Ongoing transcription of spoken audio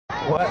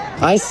What?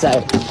 I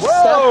said,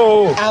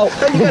 whoa! Step out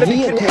You the gotta be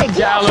vehicle. kidding me.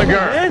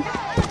 Gallagher!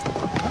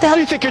 What the hell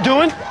do you think you're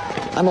doing?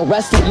 I'm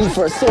arresting you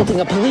for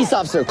assaulting a police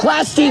officer.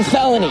 Class C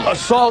felony.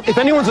 Assault? If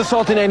anyone's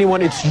assaulting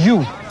anyone, it's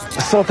you.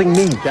 Assaulting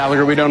me.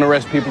 Gallagher, we don't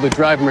arrest people that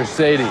drive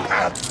Mercedes.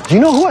 Do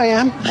you know who I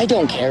am? I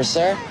don't care,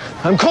 sir.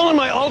 I'm calling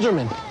my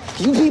alderman.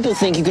 You people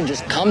think you can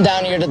just come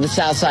down here to the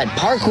south side,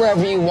 park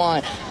wherever you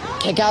want,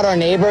 kick out our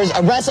neighbors,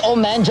 arrest old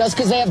men just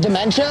because they have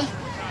dementia?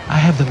 I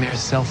have the mayor's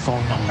cell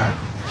phone number.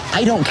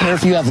 I don't care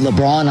if you have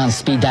LeBron on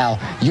speed dial.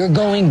 You're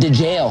going to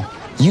jail.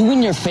 You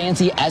and your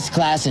fancy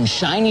S-Class and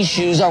shiny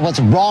shoes are what's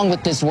wrong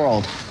with this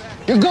world.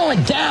 You're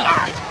going down.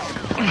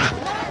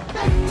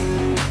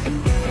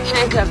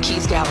 Handcuff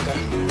keys, Gallagher.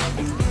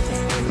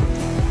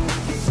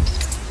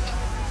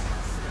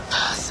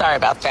 Sorry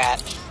about that.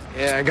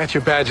 Yeah, I got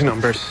your badge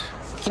numbers.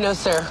 You know,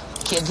 sir,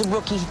 kids and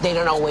rookies, they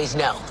don't always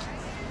know.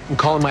 I'm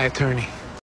calling my attorney.